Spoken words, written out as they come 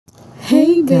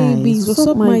babies? What's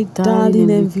up, my darling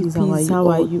MVPs? How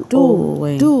are you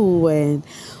doing?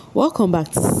 Welcome back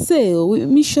to Sail with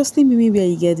me, Shostly Mimi, where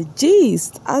you get the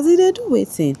gist. As it do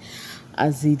waiting,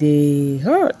 as it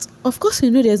hurt. Of course,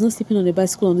 you know there's no sleeping on the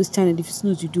bicycle on this channel. If you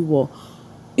snooze, you do what?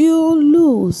 You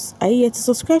lose. Are you here to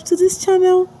subscribe to this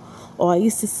channel? Or are you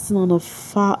still sitting on a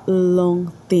far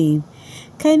long thing?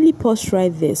 Kindly pause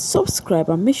right there, subscribe,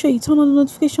 and make sure you turn on the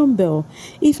notification bell.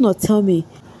 If not, tell me,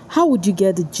 how would you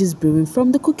get the gist brewing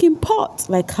from the cooking pot?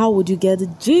 Like, how would you get the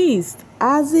gist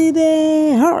as it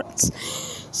hurts?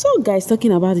 So, guys,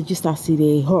 talking about the gist as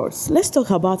it hurts, let's talk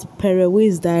about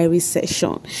Pere's diary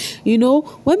session. You know,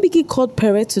 when Biggie called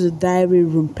Pere to the diary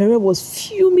room, Pere was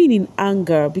fuming in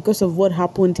anger because of what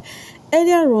happened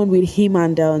earlier on with him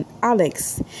and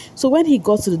Alex. So when he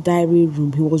got to the diary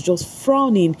room, he was just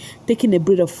frowning, taking a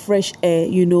breath of fresh air,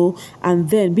 you know. And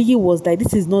then Biggie was like,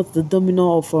 this is not the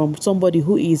domino of somebody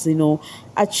who is, you know,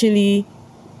 actually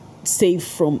safe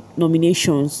from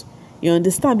nominations. You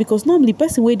understand? Because normally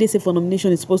person where they say for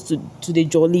nomination is supposed to the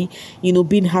jolly, you know,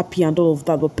 being happy and all of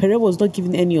that. But Pere was not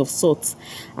giving any of sorts.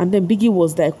 And then Biggie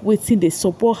was like waiting the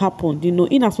support happened, you know,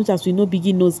 in as much as we know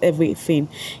Biggie knows everything,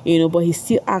 you know, but he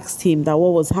still asked him that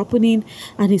what was happening,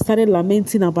 and he started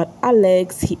lamenting about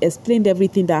Alex. He explained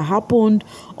everything that happened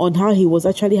on how he was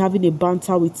actually having a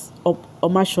banter with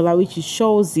Omashola, which is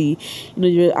Shawzy. You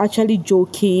know, they were actually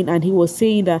joking, and he was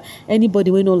saying that anybody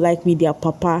will not like me, their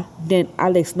papa. Then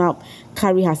Alex now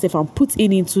carry herself and put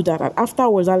into that, and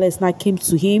afterwards Alex now came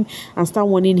to him and start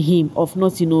warning him of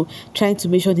not, you know, trying to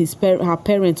mention her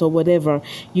parents or whatever,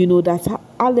 you know, that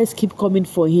Alex keep coming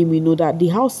for him, you know, that the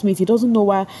housemates, he doesn't know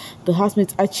why the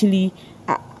housemates actually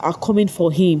are coming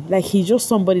for him. Like, he's just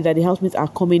somebody that the housemates are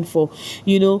coming for,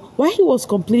 you know. Why he was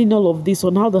complaining all of this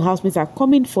on how the housemates are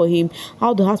coming for him,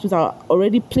 how the housemates are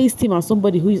already placed him as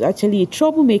somebody who is actually a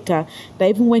troublemaker, that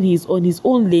even when he's on his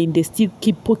own lane, they still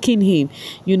keep poking him,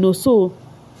 you know. So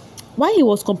while he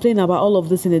was complaining about all of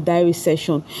this in the diary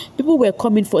session, people were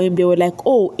coming for him. They were like,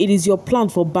 oh, it is your plan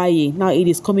for Baye. Now it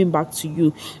is coming back to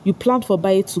you. You planned for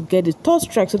Baye to get the third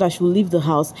strike so that she will leave the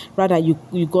house. Rather, you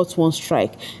got one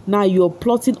strike. Now you're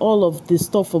plotting all of the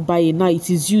stuff for Baye. Now it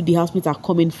is you the housemates are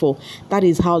coming for. That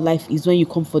is how life is when you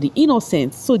come for the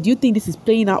innocent. So do you think this is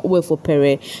playing out well for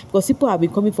Pere? Because people have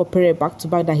been coming for Pere back to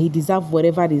back that he deserves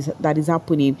whatever that is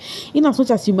happening. In as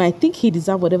much as you might think he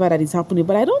deserves whatever that is happening,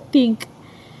 but I don't think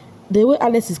the way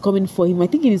Alex is coming for him, I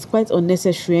think it is quite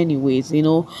unnecessary anyways, you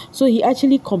know. So he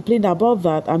actually complained about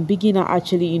that, and Biggie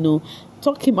actually, you know,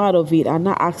 talk him out of it, and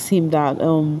now asked him that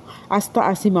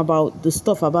asked him about the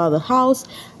stuff about the house,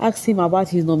 asked him about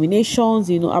his nominations,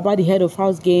 you know, about the head of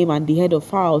house game and the head of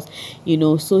house, you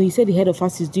know. So he said the head of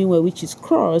house is doing well, which is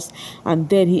cross, and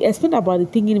then he explained about the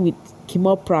thinking with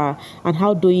Kimopra and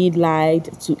how Doyin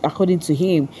lied to, according to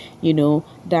him, you know,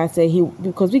 that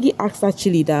because Biggie asked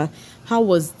actually that how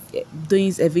was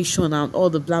Doyin's eviction and all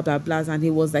the blah blah blahs, and he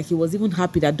was like, he was even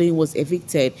happy that Doyin was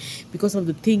evicted because of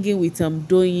the thinking with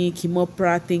Doyin,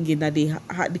 Kimopra thinking that they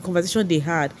had the conversation they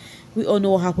had. We all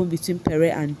know what happened between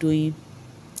Pere and Doyin.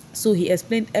 So he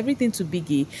explained everything to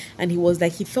Biggie, and he was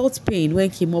like, he felt pain when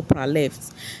Kimopra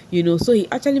left, you know. So he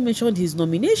actually mentioned his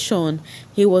nomination.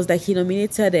 He was like, he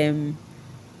nominated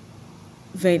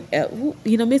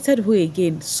he nominated who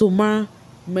again? Soma,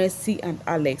 Mercy, and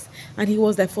Alex. And he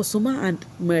was like, for Soma and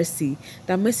Mercy,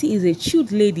 that Mercy is a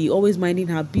chilled lady, always minding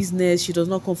her business. She does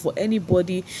not come for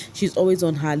anybody. She's always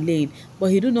on her lane.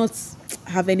 But he do not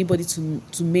have anybody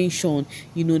to mention,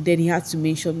 you know. Then he had to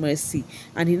mention Mercy.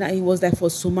 And he was like,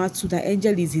 for Soma too, that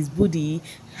Angel is his buddy.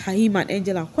 Him and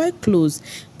Angel are quite close,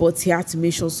 but he had to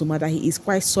mention Soma, that he is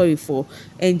quite sorry for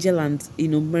Angel and, you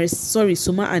know, Mercy. Sorry,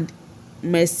 Soma and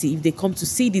Mercy, if they come to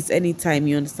see this anytime,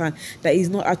 you understand that he's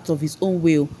not out of his own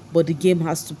will, but the game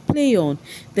has to play on.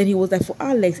 Then he was like, for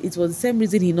Alex, it was the same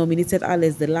reason he nominated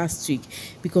Alex the last week,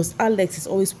 because Alex is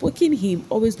always poking him,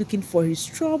 always looking for his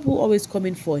trouble, always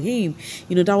coming for him,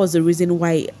 you know. That was the reason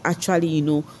why he actually, you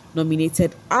know,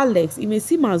 nominated Alex. It may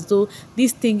seem as though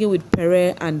this thinking with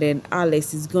Pere and then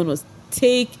Alex is gonna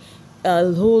take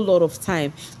a whole lot of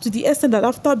time, to the extent that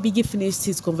after Biggie finished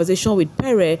his conversation with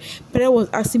Pere was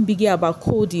asking Biggie about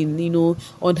coding, you know,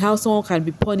 on how someone can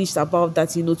be punished about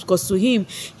that, you know, because to him,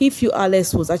 he feel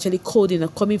Alex was actually coding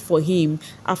and coming for him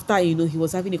after, you know, he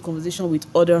was having a conversation with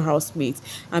other housemates,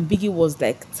 and Biggie was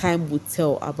like, time would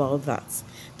tell about that.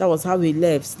 That was how he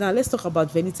left. Now let's talk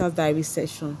about Venita's diary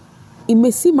session. it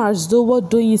may seem as though what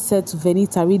Doyin said to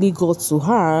Venita really got to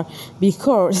her,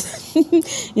 because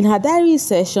in her diary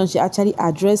session, she actually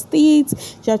addressed it.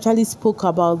 She actually spoke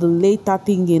about the later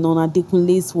thinking on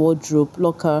Adekunle's wardrobe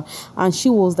locker, and she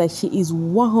was like, she is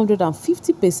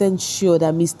 150% sure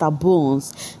that Mr.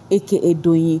 Bones, aka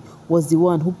Doyin, was the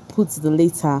one who put the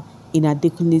later in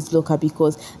Adekunle's locker,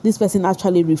 because this person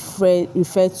actually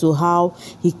referred to how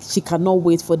she cannot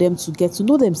wait for them to get to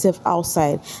know themselves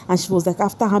outside. And she was like,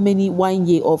 after how many 1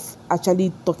 year of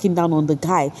actually talking down on the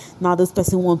guy, now this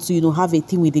person wants to, have a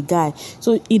thing with the guy.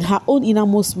 So in her own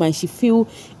innermost mind, she feel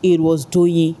it was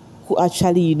Doyin who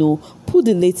actually, put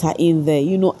the letter in there.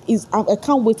 I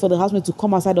can't wait for the housemate to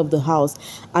come outside of the house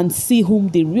and see whom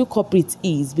the real culprit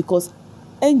is, because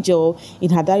Angel in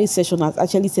her diary session has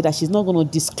actually said that she's not going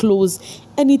to disclose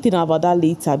anything about that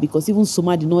later, because even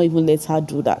Soma did not even let her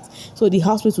do that. So the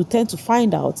housemates will tend to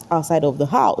find out outside of the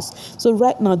house. So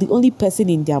right now, the only person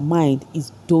in their mind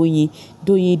is Doyin.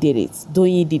 Doyin did it.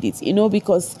 Doyin did it,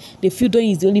 because they feel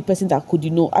Doyin is the only person that could,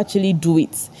 actually do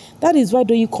it. That is why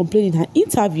Doyin complained in her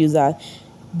interviews that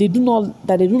they do not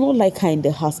like her in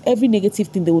the house. Every negative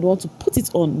thing they would want to put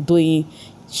it on Doyin.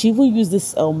 She even used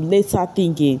this later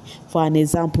thinking for an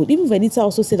example. Even Venita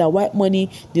also said that White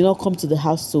Money did not come to the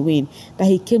house to win, that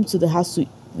he came to the house to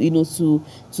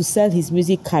to sell his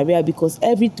music career, because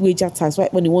every wager tax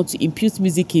White Money wants to impute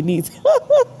music in it.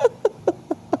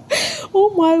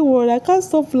 Oh my word, I can't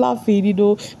stop laughing,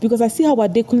 because I see how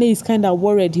Adekunle is kind of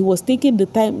worried. He was thinking the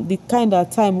kind of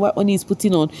time White Money is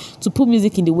putting on to put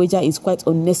music in the wager is quite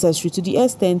unnecessary, to the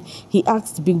extent he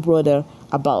asked Big Brother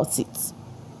about it.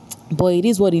 But it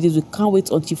is what it is. We can't wait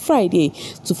until Friday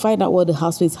to find out what the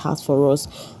housemates has for us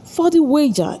for the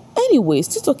wager. Anyway,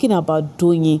 still talking about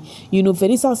Doyin.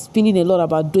 Venita's feeling a lot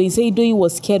about Doyin, saying Doyin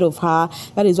was scared of her.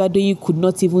 That is why Doyin could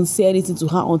not even say anything to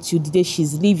her until the day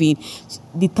she's leaving.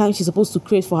 The time she's supposed to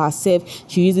create for herself,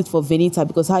 she used it for Venita,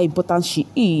 because how important she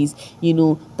is,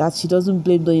 that she doesn't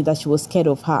blame Doyin that she was scared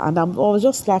of her. And I was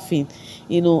just laughing.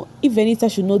 If Venita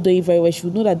should know Doyin very well, she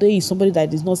would know that Doyin is somebody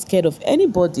that is not scared of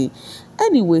anybody.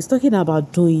 Anyways, talking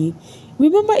about Doyin,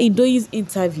 remember in Doyin's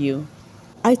interview,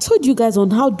 I told you guys on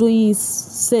how Doyin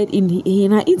said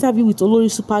in her interview with Olori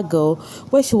Supergirl,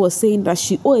 where she was saying that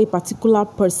she owed a particular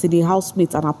person, a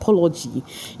housemate, an apology.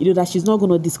 That she's not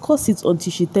going to discuss it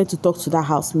until she tends to talk to that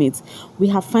housemate. We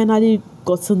have finally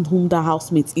gotten whom that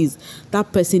housemate is.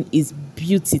 That person is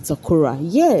Beauty Takura.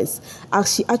 Yes,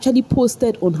 as she actually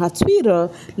posted on her Twitter.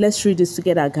 Let's read this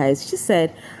together, guys. She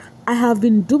said, I have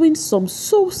been doing some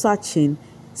soul searching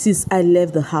since I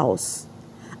left the house,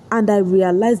 and I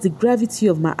realized the gravity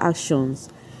of my actions.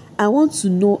 I want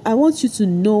you to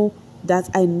know that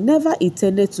I never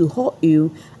intended to hurt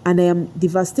you, and I am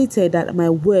devastated that my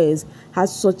words had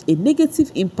such a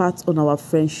negative impact on our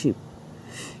friendship.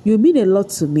 You mean a lot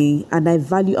to me, and I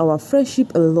value our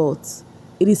friendship a lot.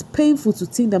 It is painful to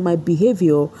think that my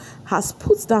behavior has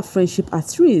put that friendship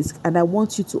at risk, and I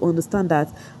want you to understand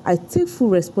that I take full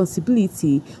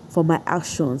responsibility for my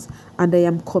actions, and I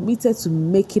am committed to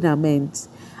making amends.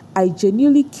 I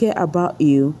genuinely care about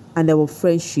you and our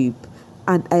friendship,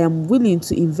 and I am willing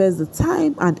to invest the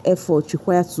time and effort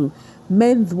required to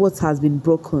mend what has been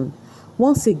broken.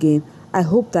 Once again, I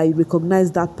hope that you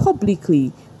recognize that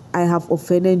publicly I have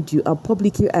offended you, and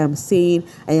publicly I am saying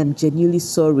I am genuinely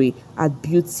sorry at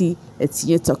Beauty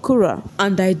Takura,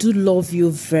 and I do love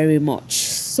you very much.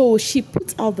 So she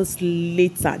put out this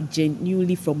letter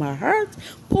genuinely from her heart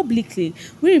publicly.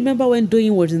 We remember when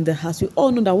Doyin was in the house, we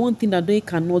all know that one thing that Doyin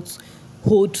cannot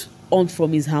hold on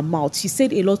from is her mouth. She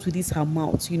said a lot with this her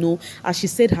mouth, as she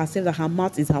said herself that her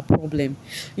mouth is her problem.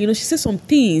 She said some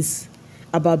things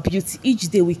about Beauty. Each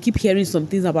day we keep hearing some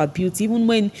things about Beauty. Even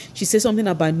when she said something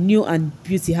about New and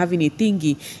Beauty having a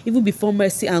thingy, even before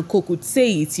Mercy and Co could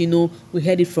say it, we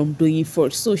heard it from Doyin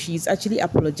first. So she's actually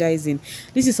apologizing.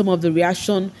 This is some of the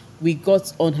reaction we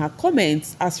got on her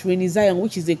comments, as Renny Zion,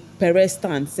 which is a Pere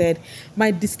stan, said,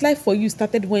 my dislike for you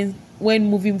started when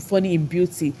moving funny in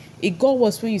Beauty. It got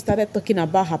worse when you started talking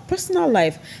about her personal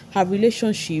life, her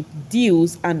relationship,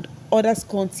 deals, and others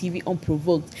on TV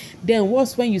unprovoked. Then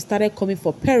worse when you started coming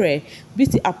for Pere.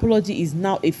 Beauty apology is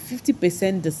now a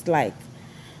 50% dislike.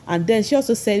 And then she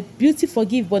also said, Beauty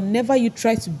forgive, but never you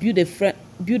try to build a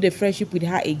friendship with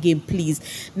her again,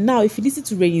 please. Now, if you listen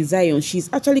to Renny Zion,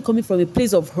 she's actually coming from a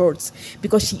place of hurt,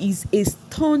 because she is a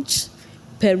staunch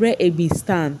Pere Ebi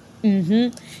stan.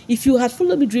 If you had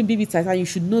followed me during baby Titan, you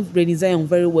should know Renny Zion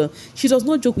very well. She does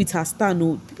not joke with her stand.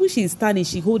 No, people she is standing,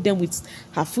 she hold them with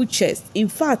her full chest. In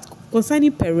fact,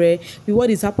 concerning Pere, with what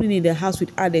is happening in the house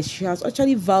with others, she has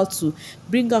actually vowed to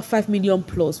bring up 5 million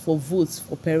plus for votes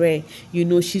for Pere. You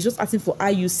know, she's just asking for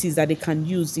IUCs that they can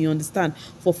use, you understand,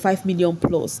 for 5 million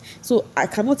plus. So I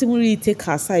cannot even really take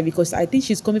her side because I think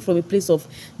she's coming from a place of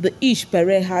the ish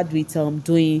Pere had with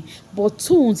Doyin. But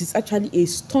Toons is actually a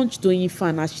staunch Doyin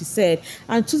fan, as she said,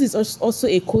 and Toons is also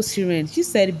a co-siren. She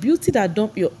said, beauty that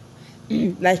dump your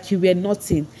like you were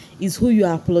nothing is who you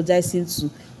are apologizing to.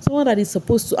 Someone that is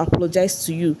supposed to apologize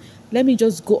to you. Let me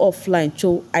just go offline.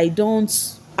 So I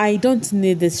don't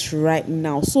need this right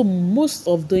now. So most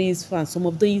of Doyin's fans, some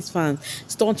of Doyin's fans,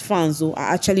 staunch fans though,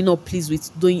 are actually not pleased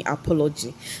with Doyin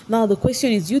apology. Now the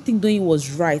question is, do you think Doyin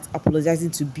was right apologizing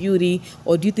to Beauty,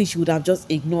 or do you think she would have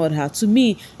just ignored her? To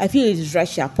me, I feel it is right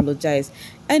she apologized.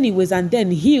 Anyways, and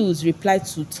then Hills replied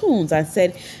to Toons and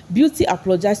said, Beauty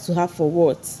apologized to her for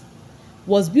what?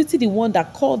 Was Beauty the one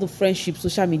that called the friendship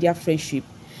social media friendship?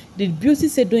 Did Beauty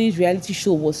say Doyin's reality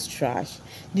show was trash?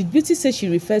 Did Beauty say she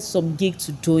referred some gig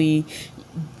to Doyin?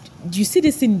 Do you see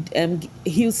this in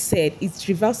Hill said? It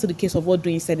reverts to the case of what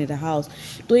Doyin said in the house.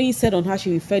 Doyin said on how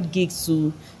she referred gigs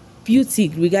to Beauty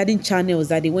regarding channels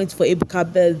that they went for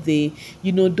Ebuka birthday.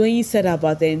 You know, Doyin said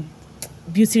about the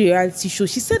Beauty reality show.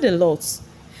 She said a lot.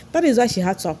 That is why she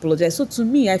had to apologize. So to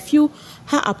me, I feel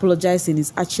her apologizing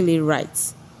is actually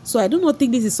right. So I do not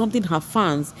think this is something her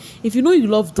fans, if you know you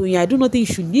love Doyin, I do not think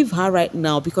you should leave her right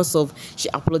now because of she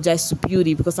apologized to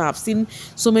Beauty, because I have seen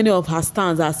so many of her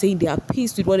stans are saying they are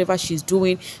pissed with whatever she's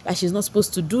doing, that she's not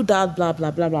supposed to do that, blah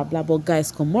blah blah blah blah. But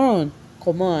guys, come on.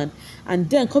 And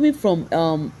then coming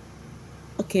from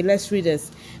okay, let's read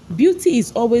this. Beauty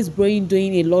is always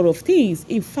doing a lot of things.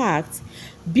 In fact,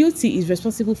 Beauty is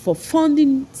responsible for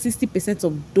funding 60%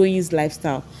 of Doyin's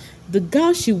lifestyle. The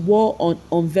gown she wore on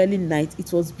unveiling night,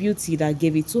 it was Beauty that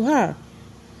gave it to her.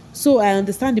 So I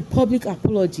understand the public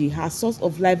apology. Her source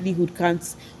of livelihood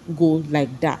can't go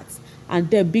like that. And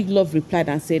then Big Love replied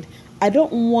and said, I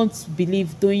don't want to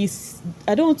believe Doyin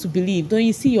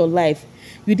see your life.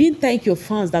 You didn't thank your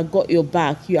fans that got your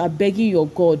back. You are begging your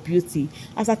God, Beauty,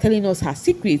 after telling us her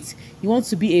secrets. You want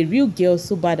to be a real girl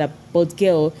so bad, but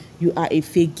girl, you are a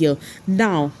fake girl.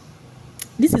 Now,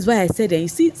 this is why I said that you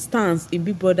see stance in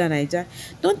Big Brother Naija,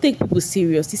 don't take people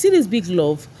serious. You see, this Big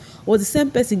Love was the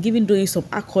same person giving Doyin some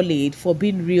accolade for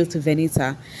being real to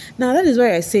Venita. Now that is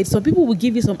why I said some people will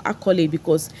give you some accolade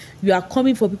because you are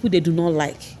coming for people they do not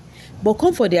like. But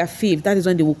come for their fave, that is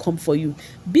when they will come for you.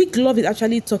 Big Love is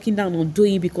actually talking down on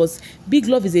Doyin because Big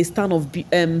Love is a stan of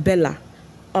Bella.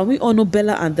 And we all know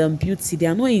Bella and Beauty, they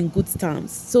are not in good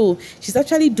terms. So she's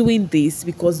actually doing this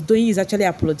because Doyin is actually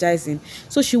apologizing.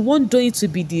 So she wants Doyin to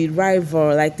be the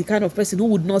rival, like the kind of person who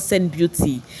would not send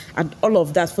Beauty and all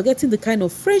of that, forgetting the kind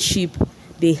of friendship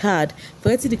they had,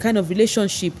 forgetting the kind of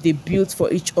relationship they built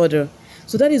for each other.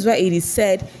 So that is why it is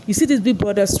said, you see this Big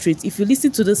Brother street, if you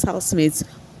listen to this housemates,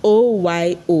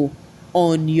 OYO,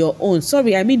 on your own.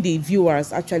 Sorry, I mean the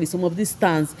viewers, actually, some of these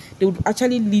stands, they would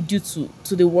actually lead you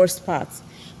to the worst part.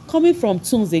 Coming from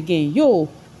Toons again, yo,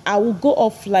 I will go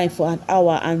offline for an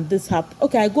hour and this happens.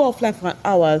 Okay, I go offline for an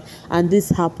hour and this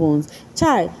happens.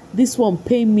 Chai, this one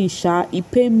pay me, Sha.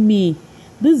 It pay me.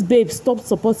 This babe stopped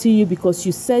supporting you because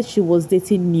you said she was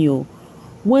dating Neo.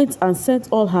 Went and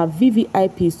sent all her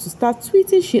VVIPs to start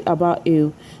tweeting shit about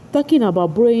you, talking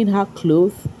about borrowing her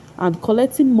clothes and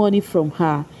collecting money from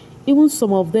her. Even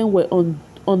some of them were on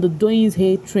the Doyin's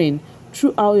hate train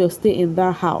throughout your stay in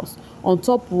that house. On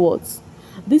top what?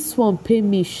 This one paid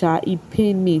me, Sha. It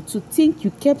paid me to think you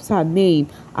kept her name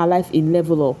alive in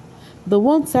Level Up. The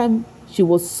one time she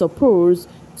was supposed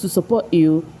to support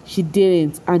you, she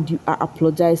didn't, and you are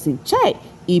apologizing. Chai,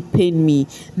 it pained me.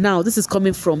 Now, this is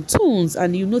coming from Toons,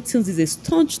 and you know Toons is a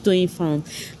staunch Doyin fan.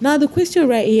 Now, the question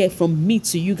right here from me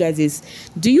to you guys is,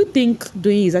 do you think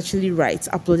Doyin is actually right,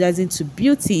 apologizing to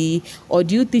Beauty, or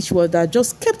do you think she would have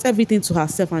just kept everything to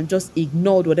herself and just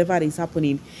ignored whatever is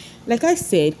happening? Like I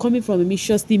said, coming from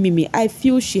Viciously Mimi, I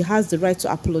feel she has the right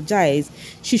to apologize.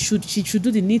 She should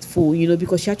do the needful, you know,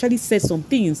 because she actually said some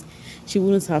things she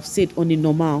wouldn't have said on a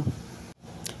normal.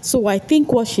 So I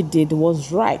think what she did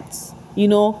was right, you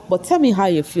know. But tell me how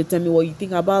you feel. Tell me what you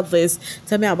think about this.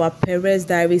 Tell me about Pere's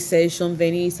diary session,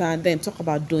 Venita, and then talk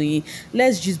about Doyin.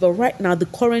 Let's just. But right now, the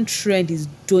current trend is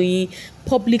Doyin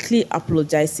publicly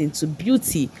apologizing to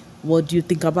Beauty. What do you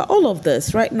think about all of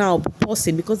this? Right now,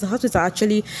 pausing because the hospitals are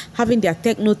actually having their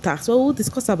techno tax. Well, we'll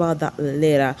discuss about that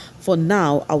later. For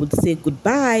now, I would say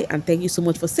goodbye and thank you so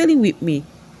much for sailing with me.